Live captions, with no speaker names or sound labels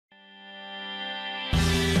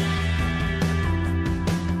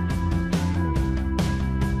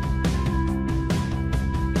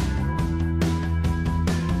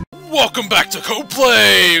Welcome back to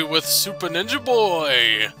Co-Play with Super Ninja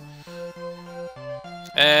Boy!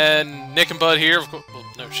 And Nick and Bud here, of course. Well,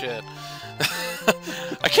 no shit.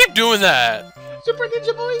 I keep doing that! Super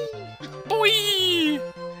Ninja Boy! Boy! You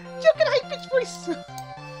can high pitch voice!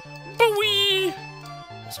 Boy!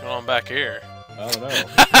 What's going on back here? I don't know.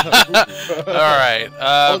 Alright,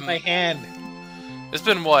 Hold my hand. It's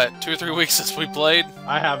been what, 2 or 3 weeks since we played?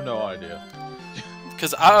 I have no idea.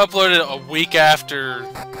 Because I uploaded a week after...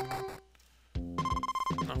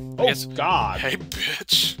 I guess... God! Hey,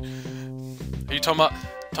 bitch! Are you talking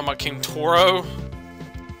about King Toro?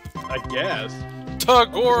 I guess.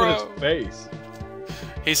 Tagoro! His face.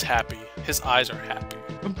 He's happy. His eyes are happy.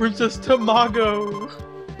 Princess Tamago!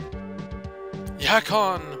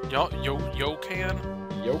 Yakon! Yokan? Yokan.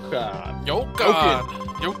 Yokan!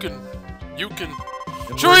 Yokan!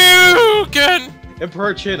 Shoryuken!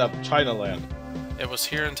 Emperor Chin of Chinaland. It was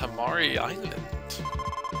here in Tamari Island.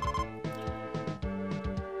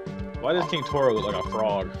 Why does King Toro look like a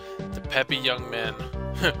frog? The peppy young man.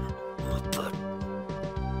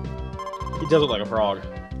 He does look like a frog.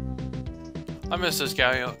 I miss this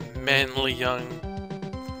guy, manly young.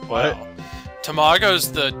 What? Wow.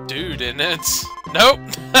 Tamago's the dude, isn't it? Nope!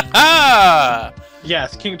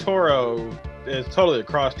 Yes, King Toro is totally a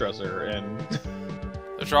cross-dresser, and...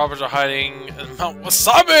 Those robbers are hiding in Mount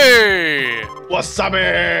Wasabi!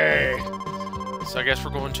 Wasabi! So I guess we're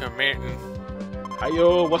going to a mountain.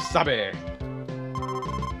 Hiyo Wasabi!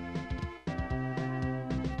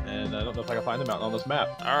 And I don't know if I can find the mountain on this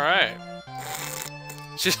map. Alright.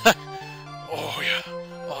 She's like, oh yeah.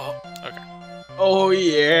 Oh, okay. Oh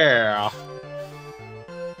yeah!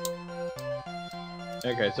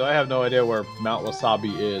 Okay, so I have no idea where Mount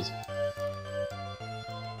Wasabi is.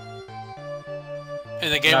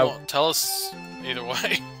 And the game won't tell us either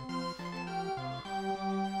way.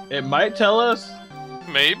 It might tell us.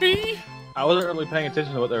 Maybe? I wasn't really paying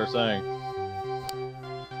attention to what they were saying.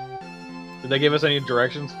 Did they give us any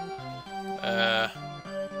directions? I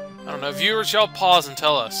don't know. Viewers, y'all pause and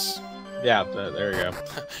tell us. Yeah, there you go.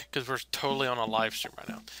 Because we're totally on a live stream right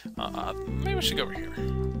now. Maybe we should go over here.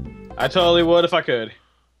 I totally would if I could.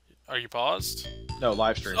 Are you paused? No,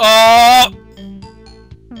 live stream. Oh!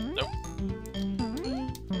 Nope.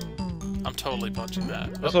 I'm totally punching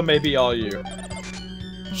that. This one may be all you.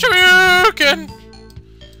 Shoryuken!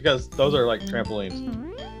 Because those are like trampolines.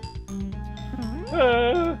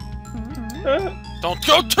 Don't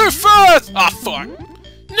go too fast! Ah, fuck!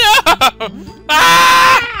 No!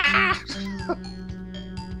 Ah!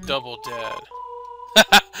 Double dead.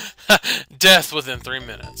 Death within 3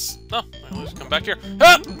 minutes. No, let's come back here.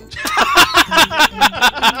 Ah!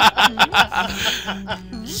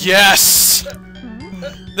 Yes!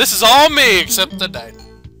 This is all me except the dice.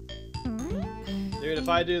 Dude, if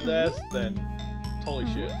I do this, then holy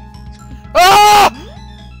shit. Ah!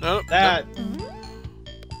 No, That. no.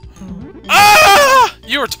 Ah!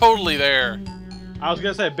 You were totally there. I was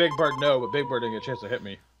gonna say Big Bird no, but Big Bird didn't get a chance to hit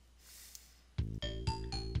me.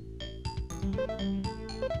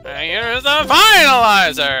 Here's the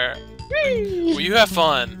finalizer! Will you have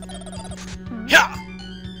fun? Yeah!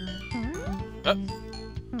 Well,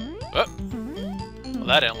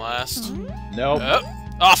 that didn't last. Nope.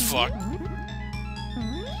 Oh, fuck.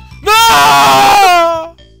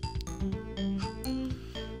 No!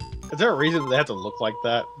 Is there a reason they have to look like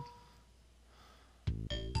that?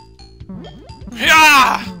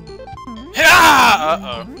 Yeah! Yeah!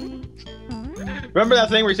 Uh-oh. Remember that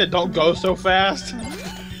thing where he said, "Don't go so fast"?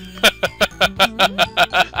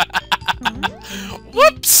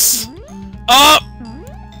 Whoops! Up!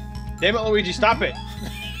 Damn it, Luigi, stop it!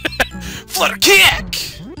 Flutter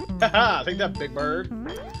kick! Haha, take that, Big Bird.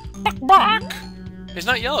 Bark! He's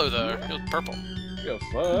not yellow though. He's purple. Go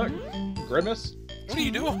fuck. Grimace? What are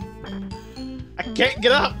you doing? I can't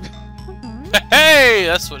get up! Hey!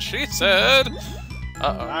 That's what she said!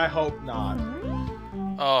 Uh-oh. I hope not.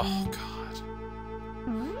 Oh, God.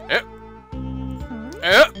 Yep.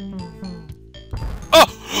 Yep. Oh!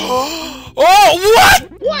 Oh, what?!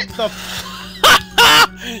 What the f-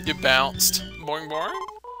 You bounced. Boing, boing.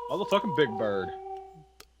 Motherfucking Big Bird.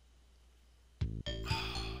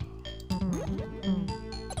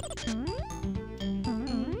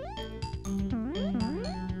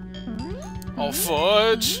 Oh,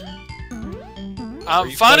 fudge.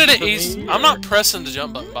 I'm finding it easy. I'm not pressing the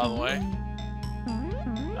jump button, by the way.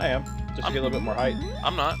 I am. Just to get a little bit more height.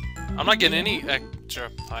 I'm not. I'm not getting any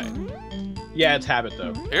extra height. Yeah, it's habit,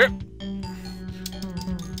 though. Here.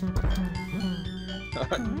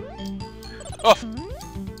 Oh.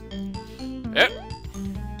 Yep.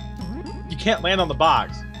 You can't land on the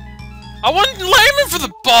box. I wasn't lambing for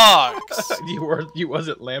the box! You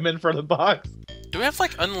wasn't lambing for the box? Do we have,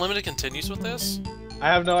 like, unlimited continues with this? I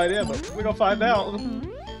have no idea, but we're gonna find out.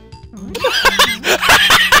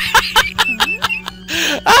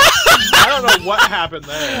 I don't know what happened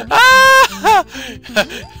there.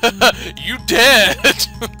 You dead!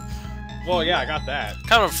 Well, yeah, I got that.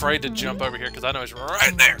 Kind of afraid to jump over here because I know he's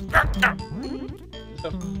right there.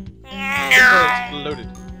 Exploded.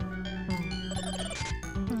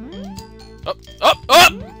 Up, up,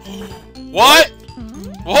 up! What?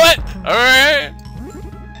 What? Alright.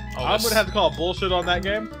 Oh, I'm gonna have to call bullshit on that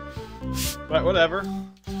game. But whatever.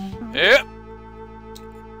 Yep.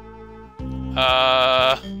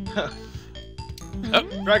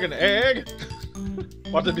 Dragon egg!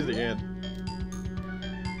 Watch that be the end.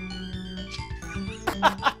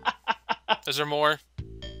 Is there more?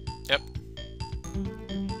 Yep.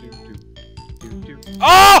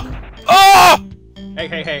 Oh! Oh! Oh!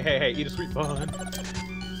 Hey, eat a sweet bun.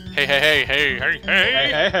 Hey. Hey.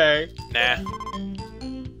 Nah.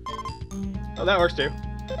 Oh, that works too.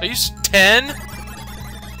 Are you 10?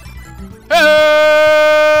 It's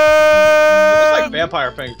like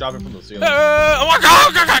vampire fangs dropping from the ceiling. Oh my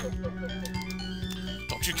god!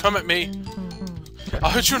 Don't you come at me.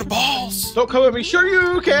 I'll hit you in the balls. Don't come at me. Sure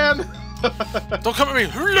you can. Don't come at me.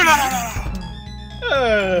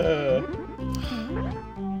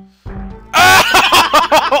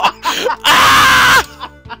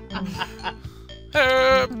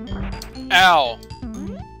 Ow.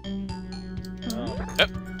 Yep.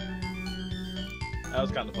 That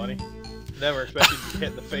was kind of funny. Never expected to get hit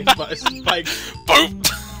in the face by a spike. Boom!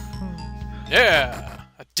 Yeah,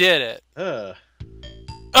 I did it.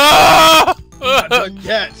 Not done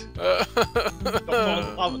yet. Don't fall in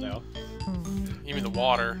the lava now. You mean the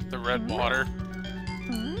water, the red water?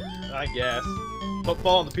 I guess. Don't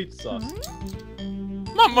fall in the pizza sauce.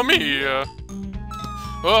 Mamma mia!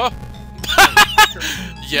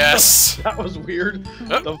 Yes. That was weird.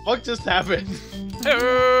 The fuck just happened?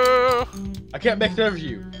 Hello. I can't make it over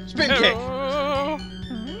you. Spin kick. Oh,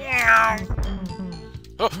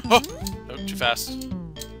 too fast.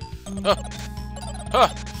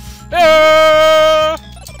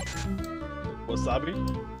 Wasabi?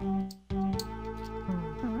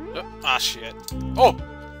 Ah, shit. Oh!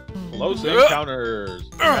 Close encounters.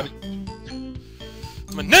 I'm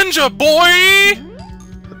a ninja boy!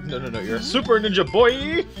 No. You're a super ninja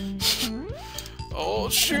boy. Oh,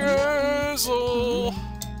 shizzle.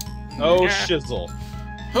 Oh, shizzle.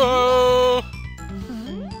 Oh.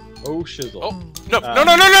 Oh, shizzle. Oh, no.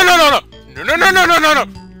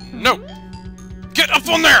 No. Get up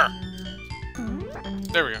on there.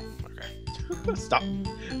 There we go. Okay.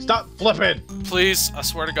 Stop flipping. Please, I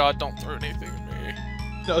swear to God, don't throw anything at me.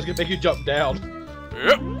 No, it's gonna make you jump down.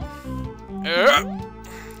 Yep.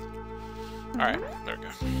 Alright, there we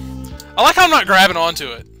go. I like how I'm not grabbing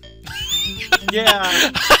onto it.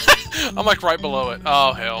 Yeah. I'm like right below it.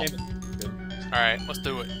 Oh, hell. Alright, let's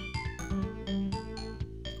do it.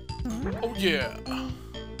 Oh, yeah.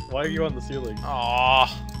 Why are you on the ceiling? Aw.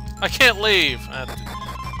 I can't leave.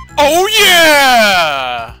 Oh,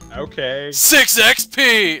 yeah! Okay. 6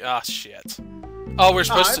 XP! Ah, shit. Oh, we're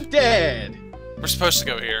supposed I'm dead. We're supposed to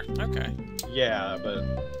go here. Okay. Yeah, but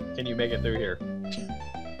can you make it through here?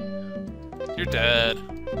 You're dead.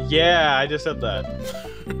 Yeah, I just said that.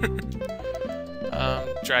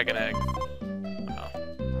 Dragon egg.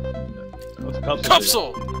 Oh.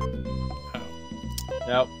 Capsule!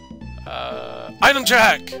 Nope. Item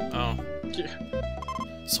jack! Oh. Yeah.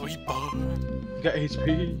 Sweet bug. You got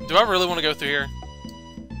HP. Do I really want to go through here?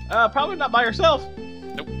 Probably not by yourself.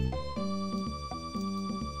 Nope.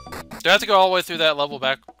 Do I have to go all the way through that level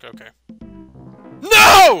back? Okay.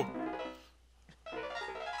 No!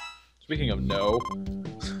 Speaking of no.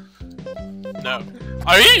 No.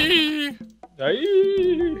 Aye!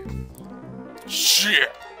 Aye.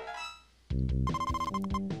 Shit!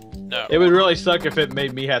 No. It would really suck if it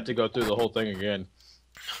made me have to go through the whole thing again.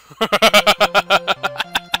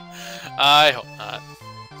 I hope not.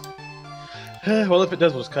 Well, if it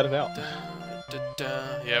does, we'll just cut it out.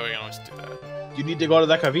 Yeah, we can always do that. You need to go to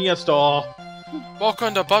that convenience store.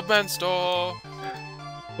 Welcome to Budman's store.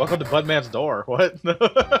 Welcome to Budman's door. What?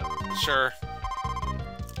 Sure.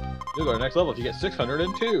 You'll go to the next level if you get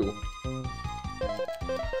 602.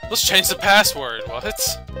 Let's change the password. What?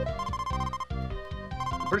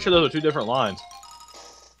 I'm pretty sure those are two different lines.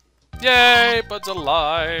 Yay, Bud's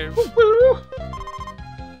alive. Woo!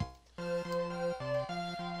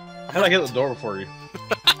 How did I get the door before you?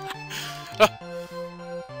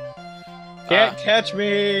 Can't catch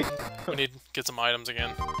me! We need to get some items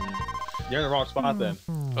again. You're in the wrong spot then.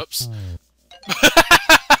 Oops.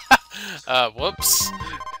 Whoops.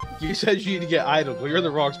 You said you need to get items. Well, you're in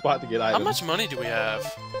the wrong spot to get items. How much money do we have?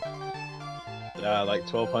 Like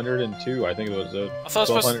 1,202, I think it was. I thought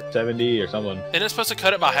it was 1,270 or something. Isn't it supposed to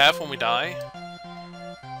cut it by half when we die?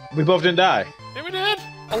 We both didn't die. Yeah, we did.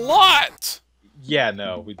 A lot! Yeah,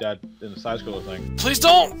 no, we died in the side-scroller thing. Please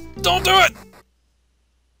don't! Don't do it!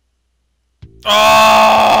 Oh!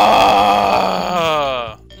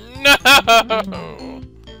 No!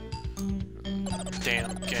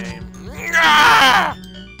 Damn game. Ah!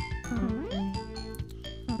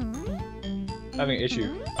 Having an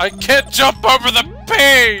issue. I can't jump over the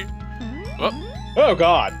P! Oh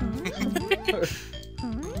god!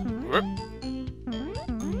 Rip.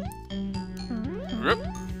 Rip.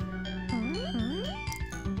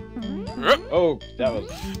 Rip. Oh, that was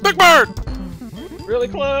Big Bird! really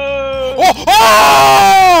close! Oh!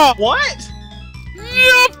 Oh! What?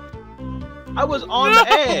 Yep! I was on the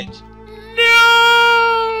edge! No!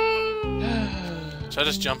 Should I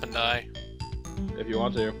just jump and die? If you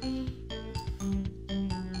want to.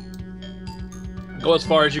 Go as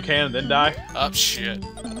far as you can and then die. Oh, shit.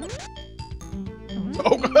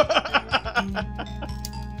 Oh god!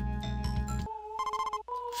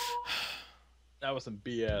 That was some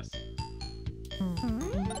BS.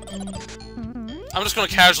 I'm just gonna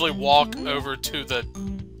casually walk over to the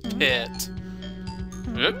pit.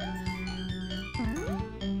 Yep.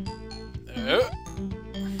 Yep.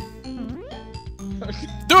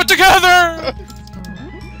 Do it together!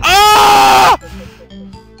 Ah!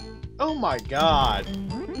 Oh my god.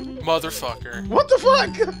 Motherfucker. What the fuck?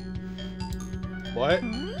 What?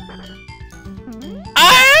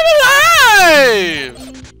 I am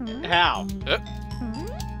alive! How? Yep.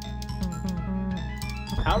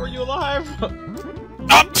 How are you alive?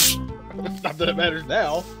 Ah! Not that it matters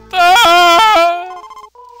now. Ah!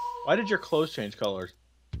 Why did your clothes change colors?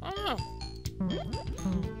 Oh.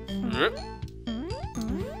 Yep.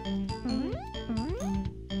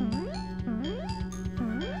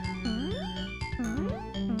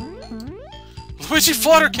 Luigi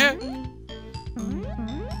flutter kick!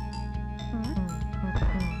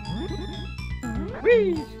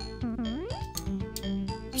 Whee!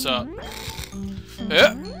 What's up?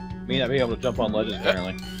 Yeah. Me not being able to jump on ledges,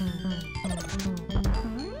 apparently.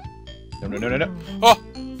 No, no, no, no, no. Oh!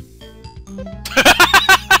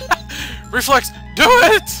 Reflex! Do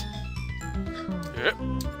it! Yep.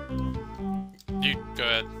 You go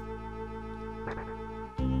ahead.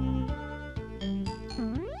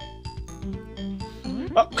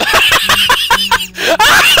 Oh.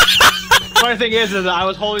 Funny thing is that I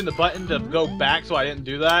was holding the button to go back, so I didn't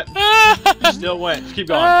do that. You still went. Just keep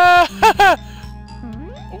going.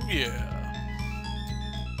 Oh yeah.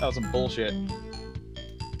 That was some bullshit.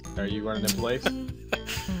 Are you running in place?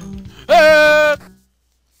 Yeah,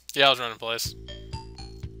 I was running in place.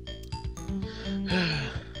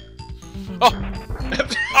 Oh!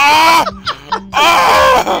 Ah!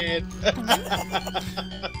 Ah!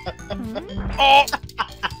 Oh!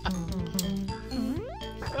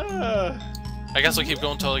 I guess I'll keep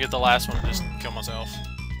going until I get the last one and just kill myself.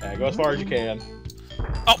 Yeah, go as far as you can.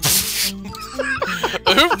 Oh!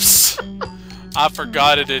 Oops! I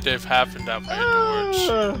forgot it had happened that way,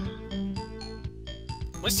 George.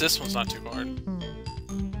 At least this one's not too hard.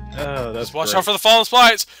 Oh, that's Just watch great. out for the fallen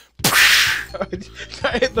splites!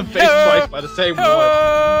 I hit the face twice by the same one.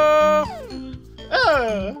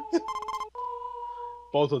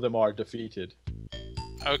 Both of them are defeated.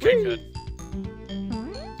 Okay, good.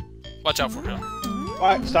 Watch out for him.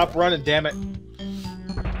 Alright, stop running, damn it.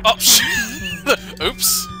 Oh, shit!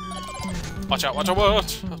 Oops! Watch out, watch out,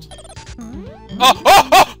 watch out! Oh, oh,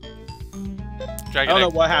 oh! Dragon I don't know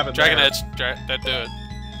Egg. what happened Dragon there. Edge. That do it.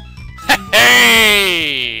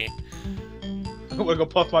 Hey! I'm gonna go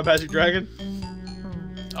puff my magic dragon.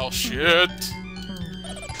 Oh, shit!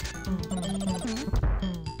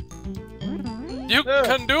 You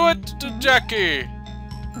can do it, Jackie!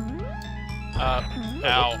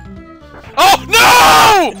 Ow. Oh,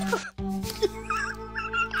 no!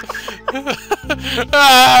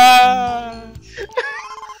 Ah!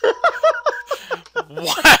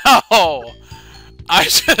 Wow! I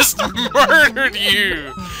just murdered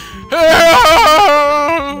you!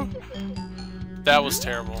 That was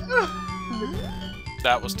terrible.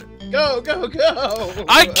 That was Go, go, go!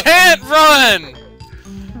 I can't run!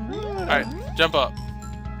 Alright, jump up.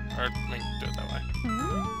 Or, I mean, do it that way.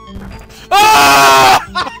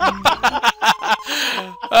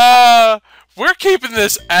 Ah! We're keeping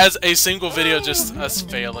this as a single video, just us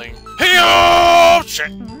failing. Hey, oh,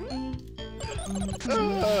 shit!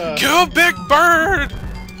 Kill Big Bird!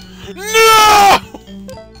 No!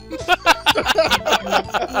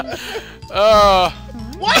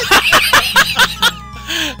 What?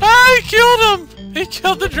 He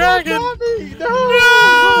killed the dragon! Not me!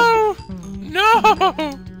 No! No!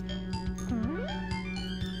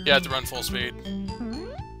 You have to run full speed.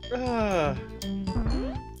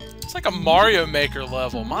 It's like a Mario Maker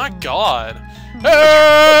level. My God!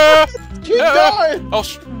 Keep going! Oh,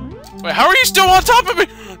 wait, how are you still on top of me?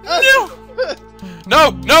 No!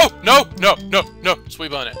 No! No! No! No! No! No!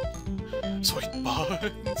 Sweet bun it. Sweet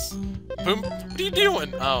buns. Boom. What are you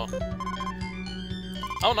doing? Oh.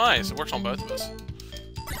 Oh, nice. It works on both of us.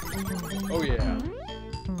 Oh yeah.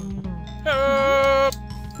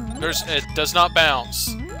 It does not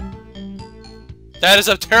bounce. That is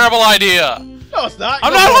a terrible idea. No, it's not.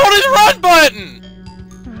 I'm not holding the run button.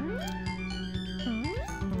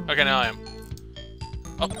 Okay, now I am.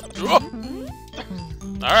 Oh.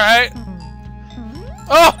 All right.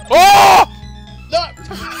 Oh! Oh! No.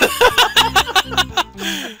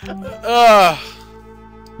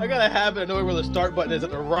 I got a habit of knowing where the start button is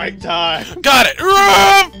at the right time. Got it.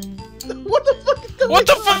 What the fuck is going What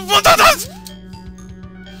the on? fuck? What the?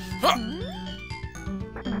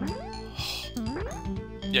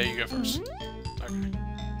 Yeah, you go first. Okay.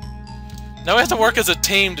 Now we have to work as a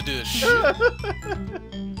team to do this shit.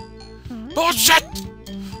 Bullshit!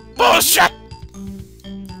 Bullshit!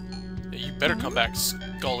 Yeah, you better come back,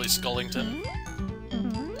 Scully Scullington.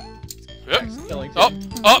 Yep. Up,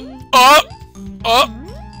 up, up, up, up.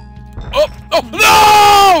 Oh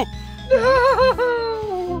No!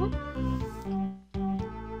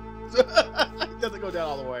 It doesn't go down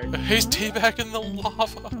all the way. no! He's teabagging the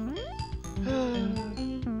lava.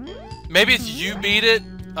 Maybe if you beat it,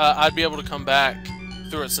 I'd be able to come back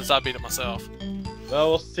through it since I beat it myself. Well,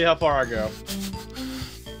 we'll see how far I go.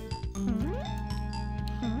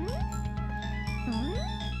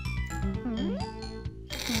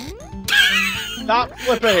 Stop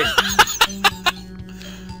flipping!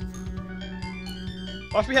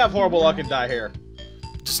 Watch me have horrible luck and die here.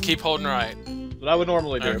 Just keep holding right. What I would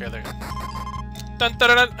normally do. Okay, there. Dun, dun,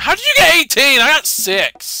 dun, dun. How did you get 18? I got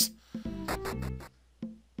 6.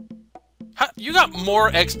 You got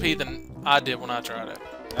more XP than I did when I tried it.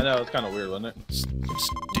 I know, it's kind of weird, wasn't it?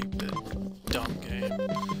 Stupid, dumb game.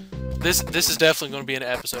 This is definitely going to be an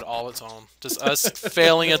episode all its own. Just us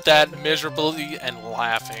failing at that miserably and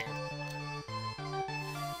laughing.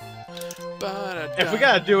 If we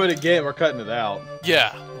gotta do it again, we're cutting it out.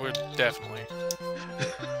 Yeah, we're definitely.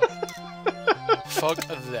 Fuck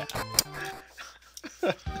that.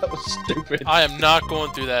 That was stupid. I am not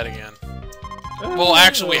going through that again. Well,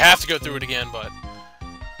 actually, we have to go through it again, but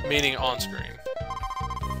meaning on screen.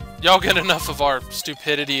 Y'all get enough of our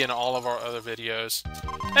stupidity in all of our other videos,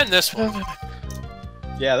 and this one.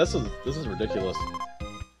 Yeah, this is ridiculous.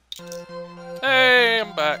 Hey,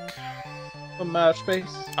 I'm back. Some out of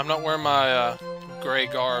space. I'm not wearing my gray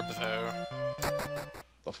garb though.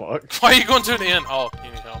 The fuck? Why are you going to the end? Oh,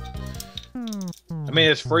 you need help. I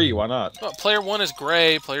mean, it's free. Why not? Well, player 1 is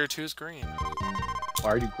gray, player 2 is green.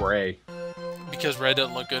 Why are you gray? Because red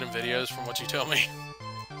doesn't look good in videos, from what you tell me.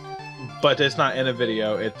 But it's not in a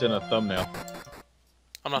video. It's in a thumbnail.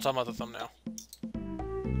 I'm not talking about the thumbnail.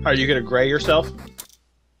 Are you gonna gray yourself?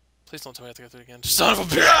 Please don't tell me I have to go through it again. Son of a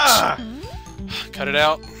bitch! Ah! Cut it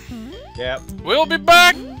out. Yep. We'll be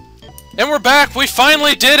back! And we're back! We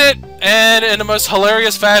finally did it! And in the most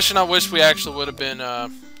hilarious fashion, I wish we actually would have been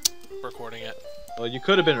recording it. Well, you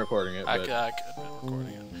could have been recording it, I but could have been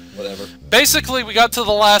recording it. whatever. Basically, we got to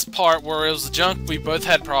the last part where it was the junk we both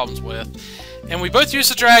had problems with. And we both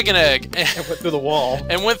used a dragon egg. I went through the wall.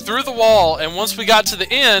 And went through the wall, and once we got to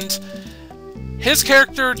the end, his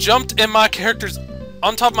character jumped in my character's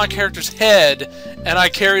on top of my character's head, and I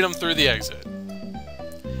carried him through the exit.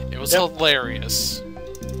 It was hilarious.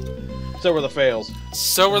 So were the fails.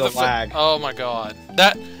 So were the lag. Oh my god.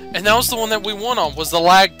 That was the one that we won on, was the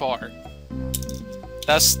lag part.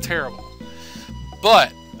 That's terrible.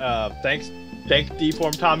 But thanks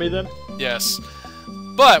Deformed Tommy then. yes.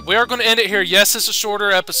 But we are going to end it here. Yes, it's a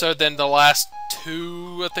shorter episode than the last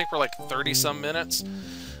two. I think we're like 30-some minutes.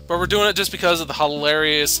 But we're doing it just because of the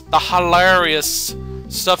hilarious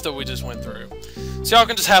stuff that we just went through. So y'all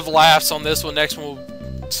can just have laughs on this one. Next one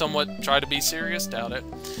will somewhat try to be serious. Doubt it.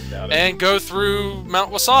 And go through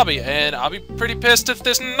Mount Wasabi. And I'll be pretty pissed if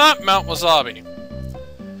this is not Mount Wasabi.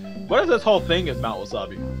 What if this whole thing is Mount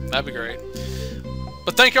Wasabi? That'd be great.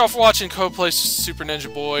 But thank y'all for watching Co-Play Super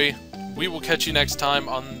Ninja Boy. We will catch you next time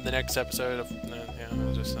on the next episode of... yeah,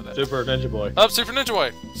 I just said that. Super Ninja Boy. Super Ninja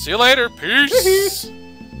Boy. See you later. Peace.